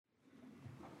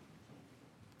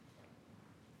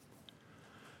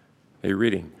A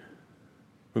reading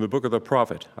from the book of the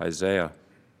prophet Isaiah.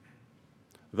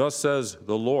 Thus says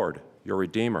the Lord, your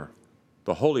Redeemer,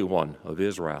 the Holy One of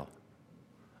Israel.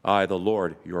 I, the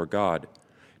Lord, your God,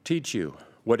 teach you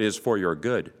what is for your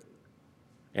good,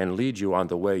 and lead you on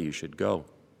the way you should go.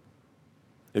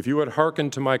 If you would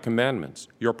hearken to my commandments,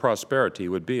 your prosperity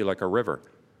would be like a river,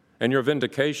 and your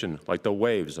vindication like the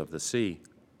waves of the sea.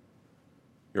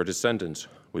 Your descendants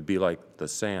would be like the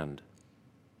sand,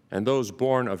 and those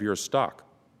born of your stock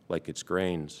like its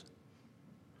grains.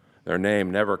 Their name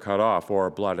never cut off or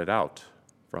blotted out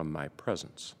from my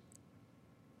presence.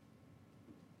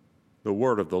 The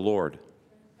word of the Lord.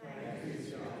 Thanks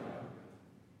be to God.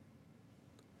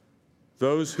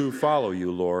 Those who follow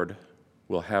you, Lord,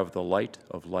 will have the light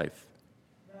of life.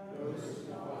 Those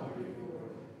who follow you,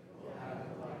 Lord, will have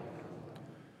the light of life.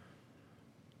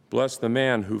 Bless the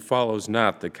man who follows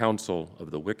not the counsel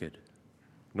of the wicked,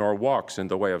 nor walks in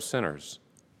the way of sinners,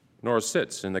 nor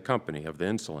sits in the company of the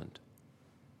insolent,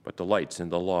 but delights in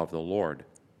the law of the Lord,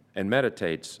 and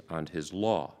meditates on his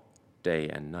law day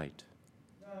and night.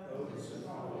 Those who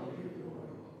follow you, Lord,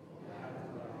 will have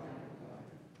the light of life.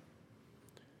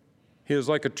 He is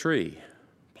like a tree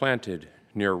planted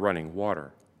near running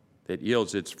water, that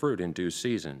yields its fruit in due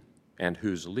season, and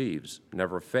whose leaves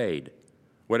never fade.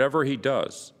 Whatever he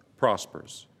does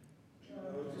prospers.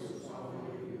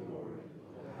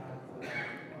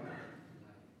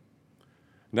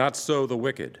 Not so the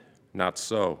wicked, not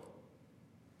so.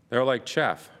 They are like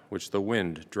chaff which the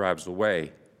wind drives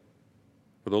away.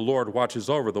 For the Lord watches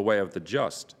over the way of the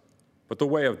just, but the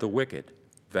way of the wicked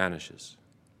vanishes.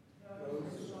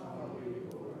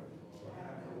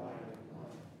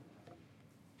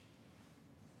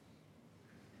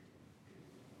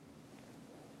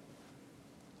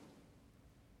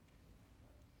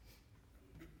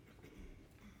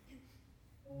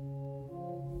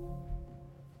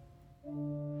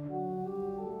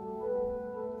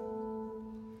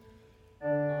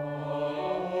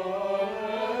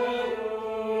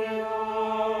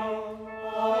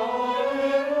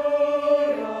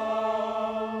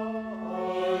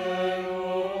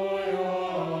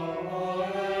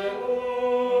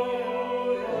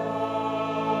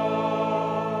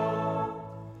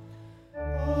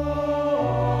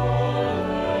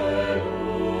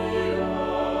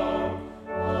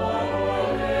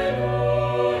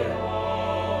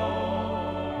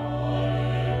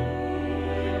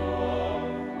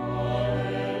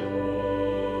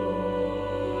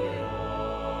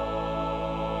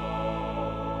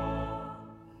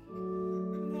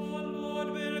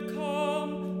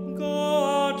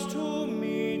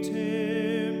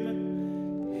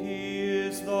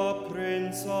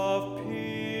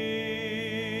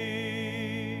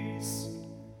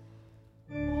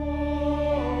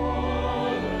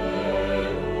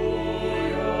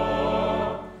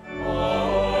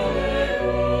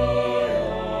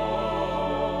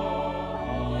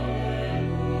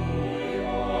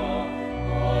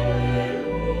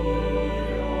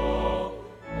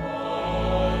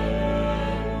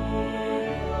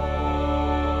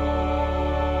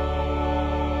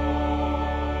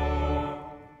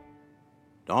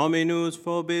 Dominus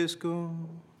vobiscum.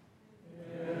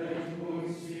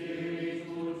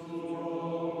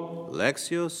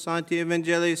 Lectio Sancti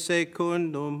Evangelii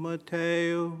secundum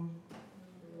Matteo.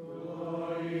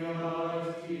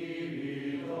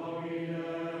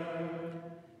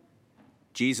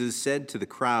 Jesus said to the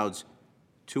crowds,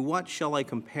 "To what shall I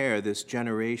compare this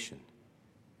generation?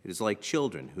 It is like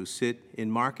children who sit in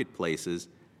marketplaces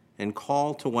and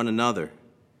call to one another.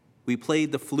 We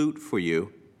played the flute for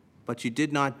you, but you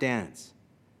did not dance.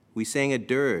 We sang a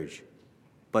dirge,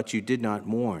 but you did not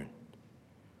mourn.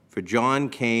 For John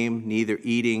came neither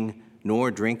eating nor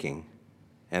drinking,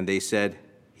 and they said,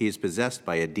 'He is possessed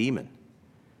by a demon.'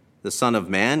 The Son of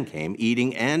Man came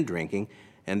eating and drinking,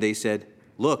 and they said,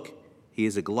 'Look, he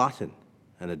is a glutton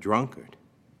and a drunkard,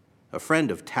 a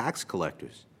friend of tax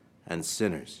collectors and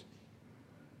sinners.'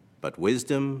 But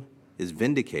wisdom is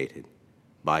vindicated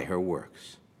by her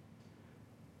works."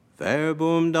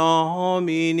 Verbum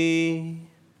Domini.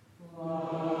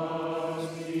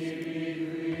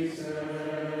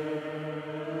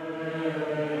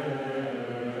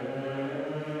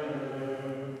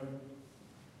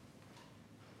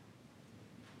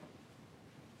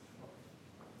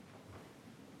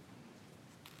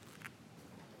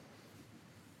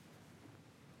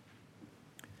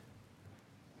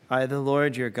 I, the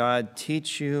Lord your God,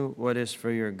 teach you what is for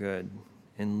your good,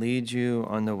 and lead you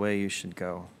on the way you should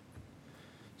go.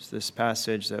 So this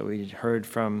passage that we heard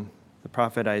from the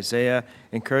prophet Isaiah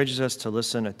encourages us to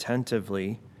listen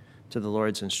attentively to the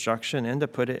Lord's instruction and to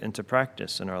put it into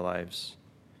practice in our lives.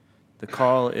 The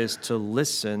call is to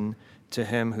listen to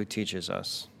him who teaches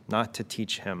us, not to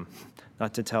teach him,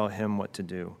 not to tell him what to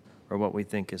do or what we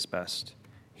think is best.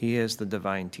 He is the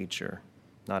divine teacher,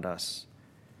 not us.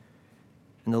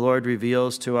 And the Lord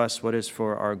reveals to us what is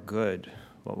for our good,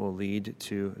 what will lead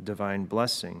to divine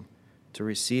blessing, to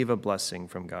receive a blessing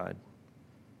from God.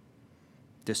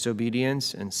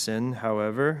 Disobedience and sin,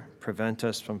 however, prevent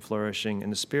us from flourishing in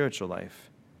the spiritual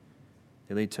life.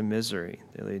 They lead to misery,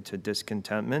 they lead to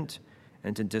discontentment,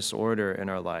 and to disorder in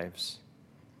our lives.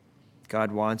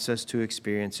 God wants us to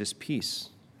experience his peace.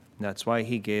 And that's why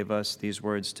he gave us these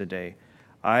words today.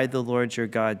 I, the Lord your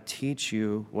God, teach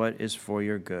you what is for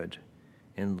your good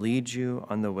and lead you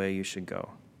on the way you should go.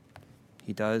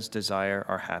 He does desire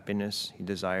our happiness. He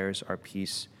desires our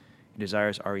peace. He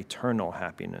desires our eternal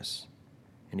happiness.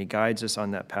 And he guides us on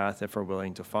that path if we're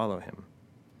willing to follow him.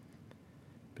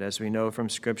 But as we know from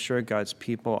Scripture, God's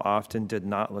people often did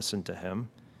not listen to him,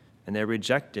 and they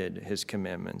rejected his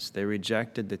commandments. They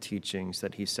rejected the teachings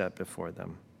that he set before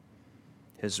them.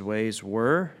 His ways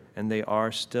were, and they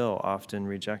are still often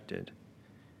rejected.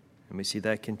 And we see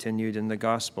that continued in the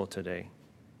gospel today.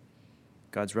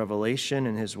 God's revelation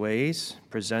and his ways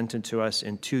presented to us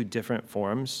in two different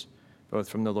forms, both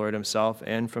from the Lord himself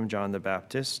and from John the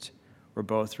Baptist, were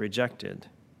both rejected.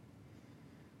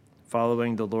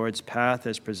 Following the Lord's path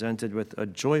as presented with a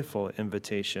joyful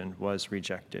invitation was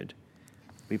rejected.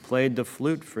 We played the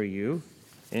flute for you,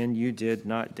 and you did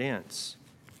not dance.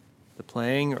 The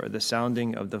playing or the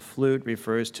sounding of the flute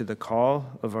refers to the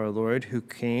call of our Lord who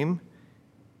came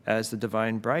as the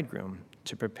divine bridegroom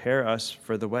to prepare us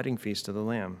for the wedding feast of the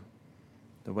Lamb,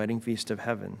 the wedding feast of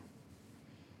heaven.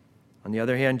 On the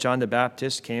other hand, John the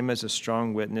Baptist came as a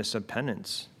strong witness of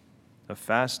penance, of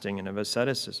fasting, and of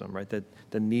asceticism, right?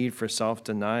 The need for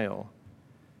self-denial.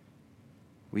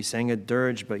 We sang a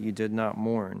dirge, but you did not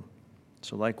mourn.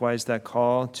 So likewise, that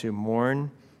call to mourn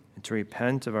and to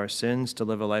repent of our sins, to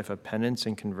live a life of penance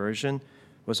and conversion,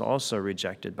 was also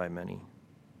rejected by many.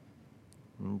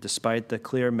 And despite the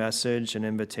clear message and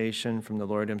invitation from the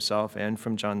Lord himself and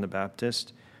from John the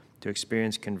Baptist to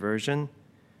experience conversion,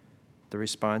 the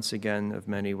response again of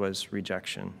many was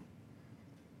rejection.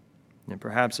 And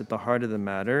perhaps at the heart of the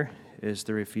matter is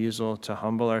the refusal to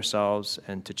humble ourselves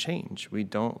and to change. We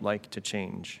don't like to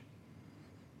change.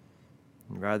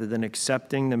 And rather than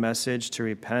accepting the message to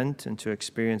repent and to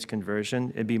experience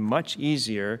conversion, it'd be much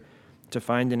easier to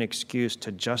find an excuse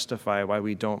to justify why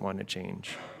we don't want to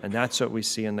change. And that's what we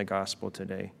see in the gospel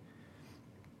today.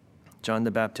 John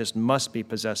the Baptist must be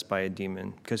possessed by a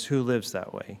demon, because who lives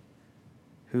that way?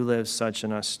 Who lives such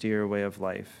an austere way of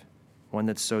life, one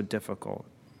that's so difficult?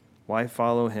 Why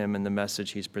follow him in the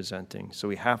message he's presenting? So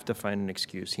we have to find an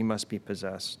excuse. He must be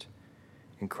possessed.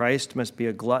 And Christ must be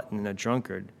a glutton and a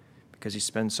drunkard because he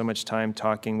spends so much time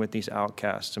talking with these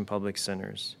outcasts and public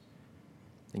sinners.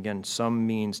 Again, some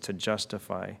means to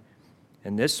justify.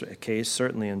 In this case,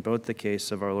 certainly in both the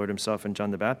case of our Lord himself and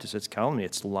John the Baptist, it's calumny,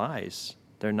 it's lies.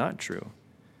 They're not true.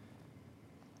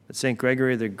 But St.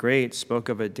 Gregory the Great spoke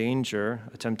of a danger,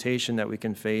 a temptation that we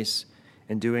can face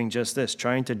in doing just this,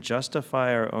 trying to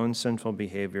justify our own sinful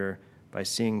behavior by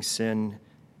seeing sin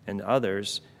in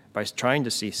others, by trying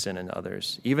to see sin in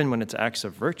others, even when it's acts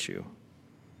of virtue.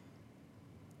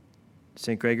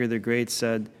 St. Gregory the Great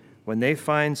said, when they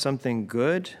find something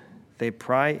good, they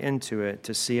pry into it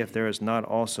to see if there is not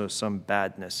also some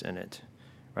badness in it,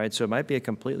 right? So it might be a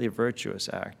completely virtuous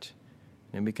act.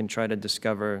 And we can try to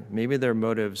discover maybe their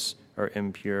motives are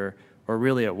impure, or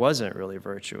really it wasn't really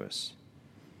virtuous.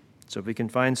 So if we can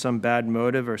find some bad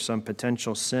motive or some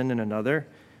potential sin in another,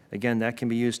 again, that can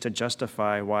be used to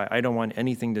justify why I don't want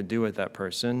anything to do with that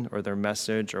person or their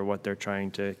message or what they're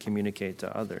trying to communicate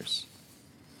to others.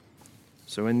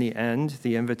 So in the end,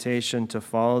 the invitation to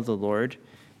follow the Lord,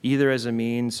 either as a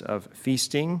means of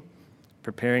feasting,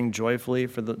 preparing joyfully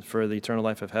for the eternal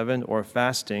life of heaven, or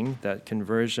fasting, that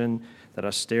conversion, that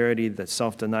austerity, that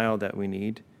self-denial that we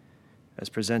need, as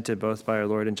presented both by our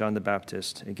Lord and John the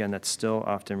Baptist, again, that's still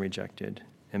often rejected.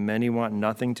 And many want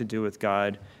nothing to do with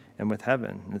God and with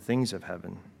heaven, and the things of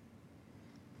heaven.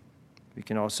 We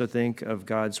can also think of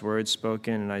God's words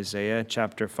spoken in Isaiah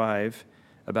chapter 5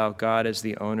 about God as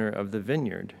the owner of the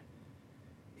vineyard.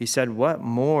 He said, what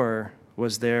more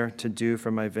was there to do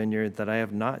for my vineyard that I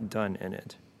have not done in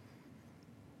it?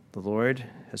 The Lord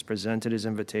has presented his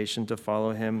invitation to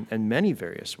follow him in many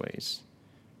various ways.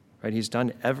 Right? He's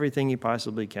done everything he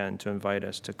possibly can to invite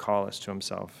us, to call us to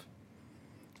himself.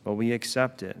 But we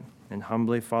accept it and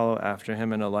humbly follow after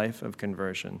him in a life of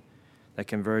conversion, that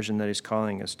conversion that he's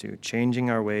calling us to,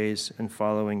 changing our ways and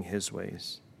following his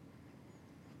ways.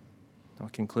 I'll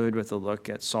conclude with a look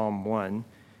at Psalm 1,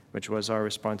 which was our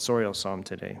responsorial psalm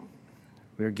today.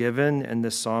 We are given in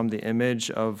this psalm the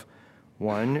image of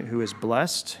one who is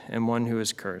blessed and one who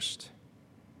is cursed.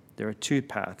 There are two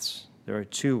paths, there are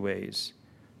two ways,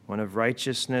 one of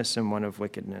righteousness and one of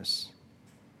wickedness.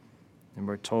 And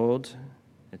we're told,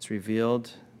 it's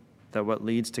revealed, that what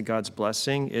leads to God's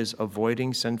blessing is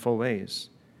avoiding sinful ways,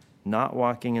 not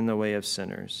walking in the way of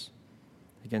sinners.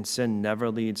 Again, sin never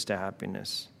leads to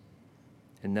happiness.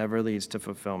 It never leads to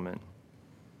fulfillment.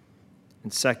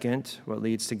 And second, what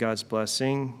leads to God's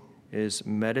blessing is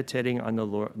meditating on the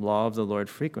law of the Lord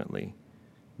frequently,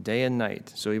 day and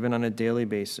night, so even on a daily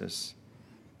basis.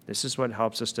 This is what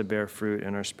helps us to bear fruit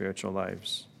in our spiritual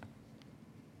lives.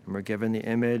 And we're given the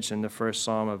image in the first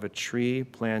psalm of a tree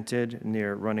planted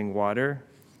near running water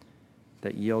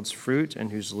that yields fruit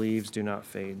and whose leaves do not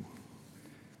fade.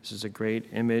 This is a great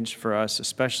image for us,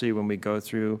 especially when we go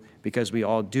through, because we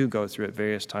all do go through at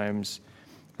various times,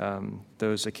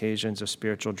 those occasions of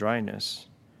spiritual dryness.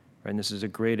 Right? And this is a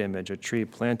great image, a tree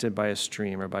planted by a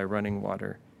stream or by running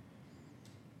water.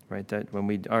 Right? That when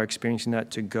we are experiencing that,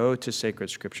 to go to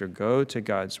sacred scripture, go to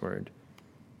God's word.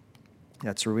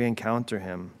 That's where we encounter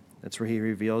him. That's where he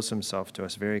reveals himself to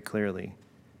us very clearly.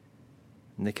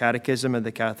 In the Catechism of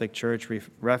the Catholic Church,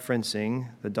 referencing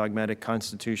the dogmatic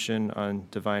constitution on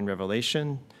divine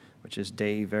revelation, which is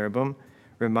Dei Verbum,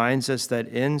 reminds us that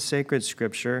in sacred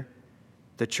scripture,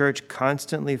 the Church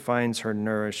constantly finds her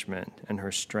nourishment and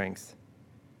her strength,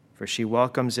 for she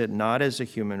welcomes it not as a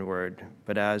human word,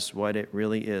 but as what it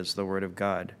really is, the Word of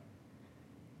God.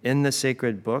 In the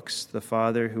sacred books, the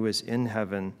Father who is in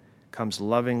heaven comes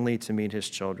lovingly to meet his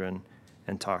children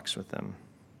and talks with them.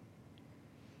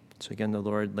 So again, the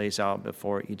Lord lays out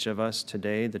before each of us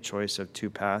today the choice of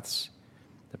two paths,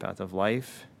 the path of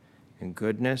life and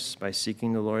goodness by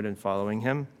seeking the Lord and following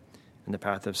him, and the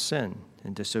path of sin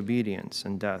and disobedience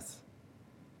and death.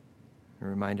 I'm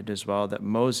reminded as well that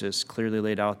Moses clearly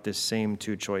laid out this same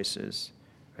two choices,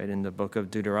 right, in the book of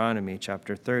Deuteronomy,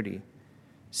 chapter 30,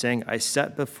 saying, I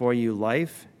set before you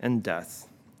life and death,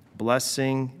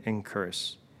 blessing and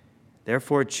curse.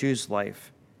 Therefore choose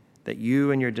life, that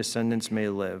you and your descendants may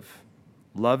live,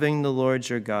 loving the Lord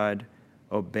your God,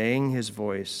 obeying his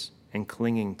voice, and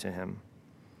clinging to him.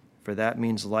 For that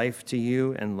means life to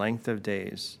you and length of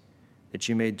days, that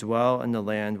you may dwell in the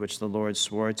land which the Lord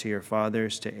swore to your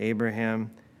fathers, to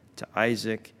Abraham, to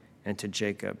Isaac, and to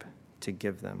Jacob, to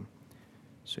give them.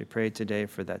 So we pray today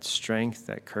for that strength,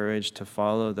 that courage to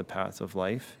follow the path of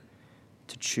life,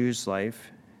 to choose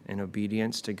life in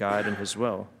obedience to God and his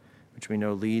will, which we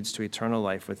know leads to eternal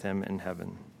life with him in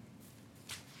heaven.